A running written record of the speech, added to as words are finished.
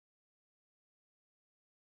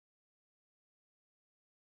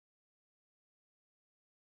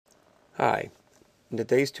Hi, in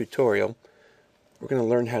today's tutorial we're going to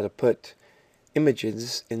learn how to put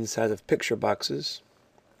images inside of picture boxes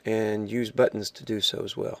and use buttons to do so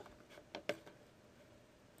as well.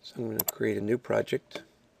 So I'm going to create a new project.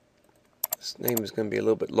 This name is going to be a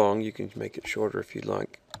little bit long. You can make it shorter if you'd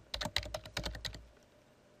like.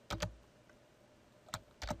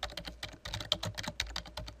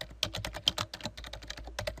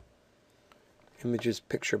 Images,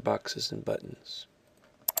 picture boxes, and buttons.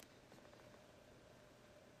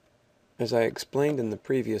 As I explained in the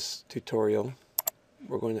previous tutorial,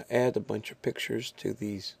 we're going to add a bunch of pictures to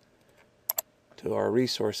our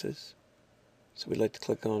resources. So we'd like to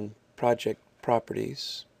click on Project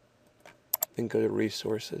Properties, then go to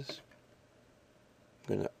Resources. I'm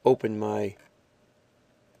going to open my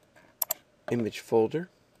image folder.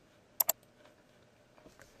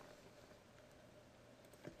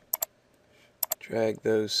 Drag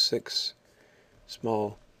those 6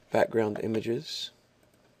 small background images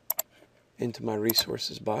into my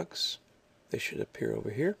resources box. They should appear over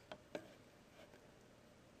here.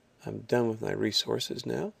 I'm done with my resources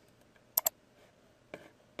now.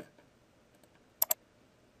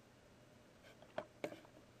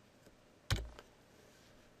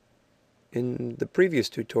 In the previous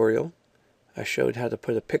tutorial, I showed how to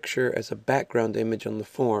put a picture as a background image on the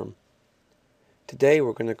form. Today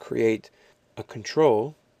we're going to create a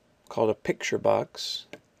control called a picture box,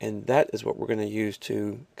 and that is what we're going to use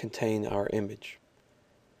to contain our image.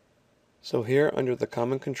 So here under the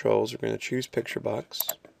common controls, we're going to choose picture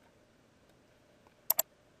box.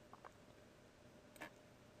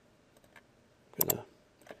 I'm going to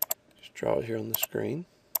just draw it here on the screen,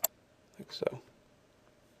 like so.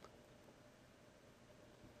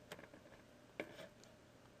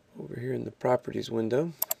 Over here in the properties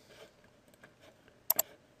window,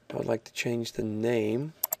 I'd like to change the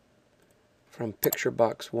name from picture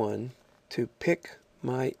box 1 to pick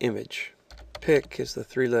my image. Pick is the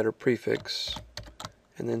 3-letter prefix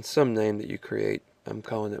and then some name that you create. I'm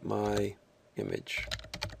calling it my image.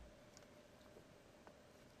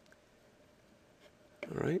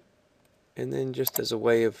 Alright, and then just as a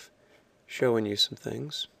way of showing you some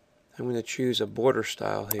things, I'm going to choose a border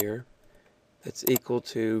style here that's equal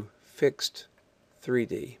to fixed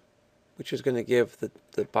 3D, which is going to give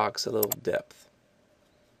the box a little depth.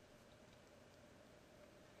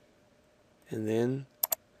 And then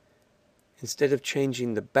instead of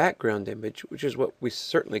changing the background image, which is what we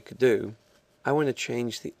certainly could do, I want to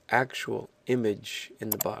change the actual image in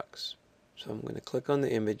the box. So I'm going to click on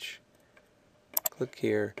the image, click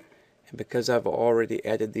here, and because I've already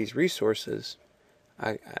added these resources,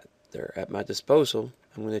 they're at my disposal,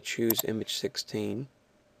 I'm going to choose image 16,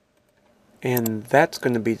 and that's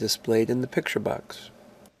going to be displayed in the picture box.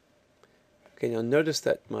 Okay, now notice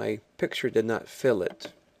that my picture did not fill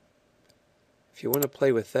it. If you want to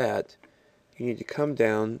play with that, you need to come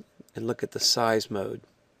down and look at the size mode.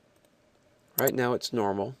 Right now it's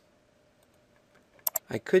normal.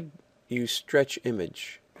 I could use stretch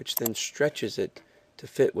image, which then stretches it to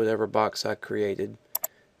fit whatever box I created,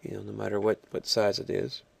 no matter what size it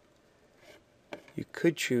is. You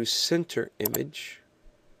could choose center image.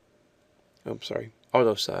 Oh, I'm sorry,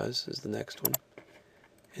 auto size is the next one.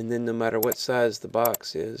 And then no matter what size the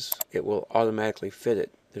box is, it will automatically fit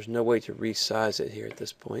it. There's no way to resize it here at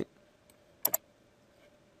this point.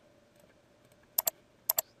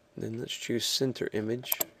 And then let's choose center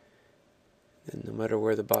image. And no matter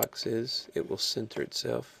where the box is, it will center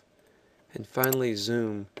itself. And finally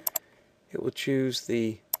zoom. It will choose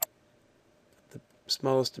the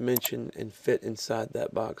smallest dimension and fit inside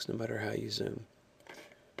that box no matter how you zoom.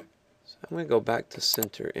 So I'm going to go back to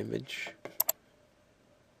center image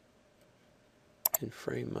and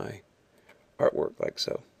frame my artwork like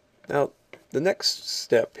so. Now the next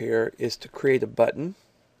step here is to create a button.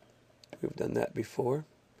 We've done that before.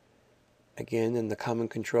 Again, in the common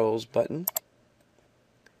controls button,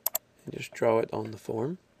 and just draw it on the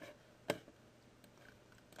form.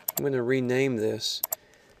 I'm going to rename this.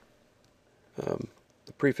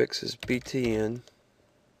 The prefix is BTN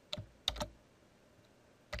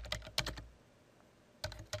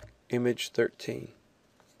image 13.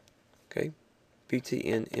 Okay,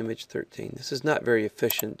 BTN image 13. This is not very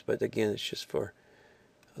efficient, but again, it's just for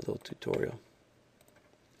a little tutorial.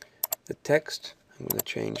 The text I'm going to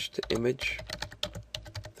change to image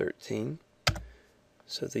 13,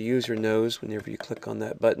 so the user knows whenever you click on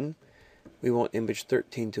that button, we want image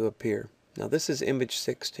 13 to appear. Now this is image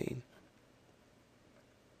 16.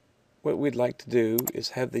 What we'd like to do is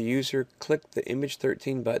have the user click the image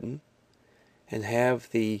 13 button and have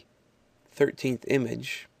the 13th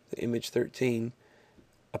image, the image 13,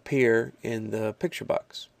 appear in the picture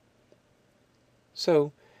box.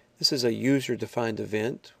 So this is a user-defined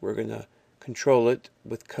event. We're going to control it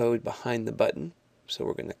with code behind the button. So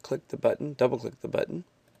we're going to click the button, double-click the button,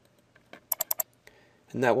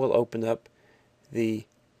 and that will open up the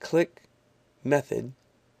click method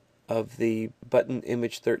of the button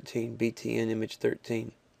image 13, BTN image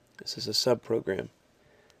 13. This is a subprogram.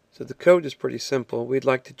 So the code is pretty simple. We'd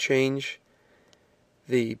like to change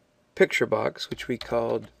the picture box, which we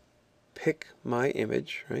called pick my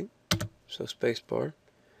image, right? So spacebar.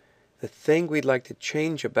 The thing we'd like to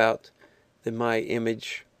change about the my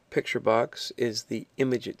image picture box is the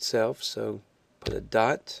image itself. So put a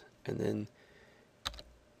dot and then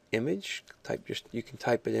image. You can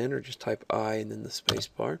type it in or just type I and then the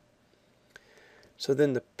spacebar. So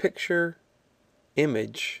then the picture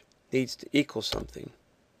image needs to equal something.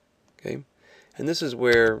 Okay, and this is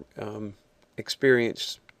where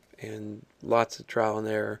experience and lots of trial and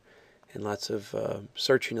error and lots of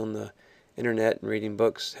searching on the internet and reading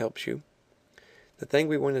books helps you. The thing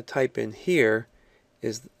we want to type in here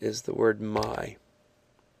is the word my.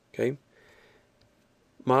 Okay,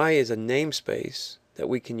 my is a namespace that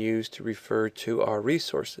we can use to refer to our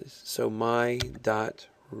resources. So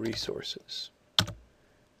my.resources.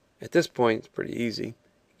 At this point, it's pretty easy.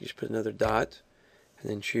 You just put another dot and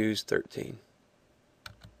then choose 13.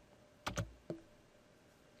 And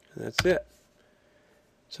that's it.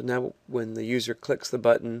 So now when the user clicks the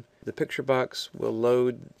button, the picture box will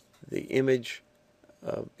load the image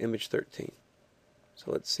of image 13.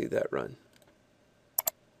 So let's see that run.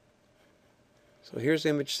 So here's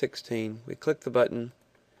image 16. We click the button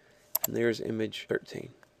and there's image 13.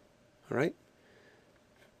 Alright?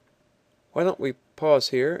 Why don't we pause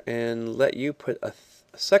here and let you put a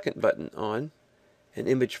second button on, an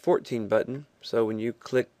image 14 button, so when you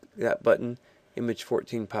click that button, image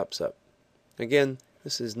 14 pops up. Again,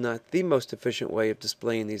 this is not the most efficient way of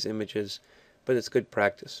displaying these images, but it's good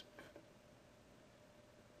practice.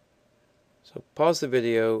 So pause the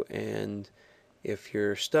video, and if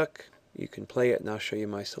you're stuck, you can play it and I'll show you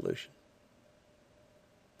my solution.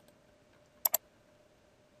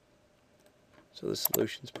 So the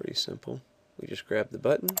solution is pretty simple. We just grab the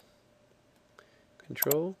button,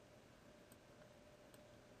 control.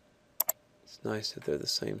 It's nice that they're the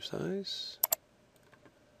same size.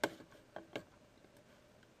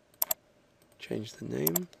 Change the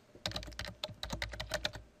name.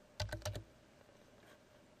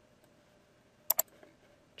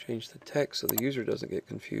 Change the text so the user doesn't get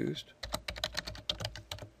confused.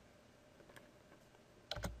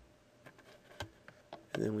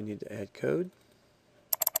 And then we need to add code.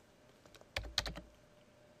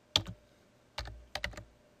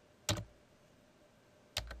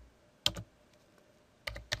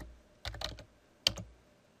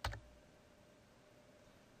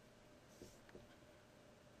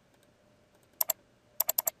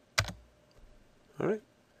 Alright,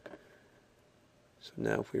 so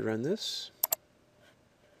now if we run this,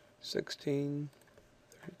 16,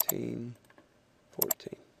 13,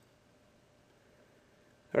 14.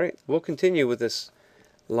 Alright, we'll continue with this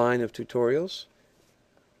line of tutorials.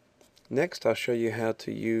 Next I'll show you how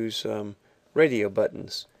to use radio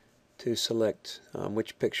buttons to select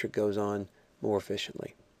which picture goes on more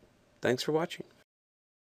efficiently. Thanks for watching.